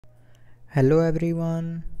Hello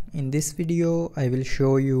everyone, in this video I will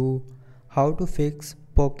show you how to fix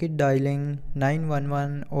pocket dialing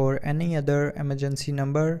 911 or any other emergency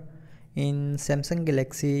number in Samsung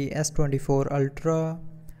Galaxy S24 Ultra.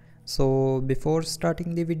 So before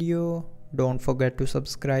starting the video, don't forget to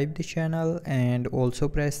subscribe the channel and also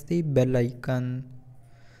press the bell icon.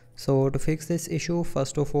 So to fix this issue,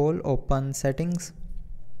 first of all open settings.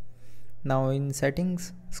 Now in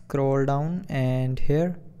settings, scroll down and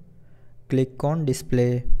here click on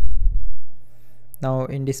display. Now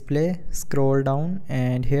in display, scroll down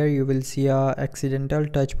and here you will see a accidental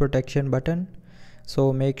touch protection button.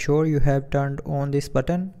 So make sure you have turned on this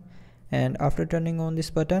button, and after turning on this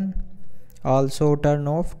button, also turn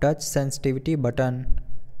off touch sensitivity button.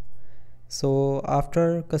 So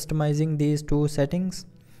after customizing these two settings,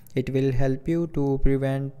 it will help you to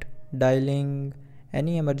prevent dialing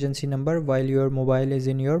any emergency number while your mobile is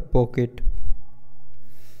in your pocket.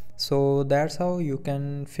 So that's how you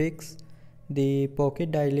can fix the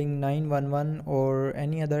pocket dialing 911 or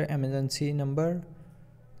any other emergency number.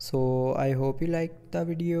 So I hope you liked the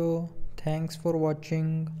video. Thanks for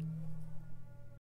watching.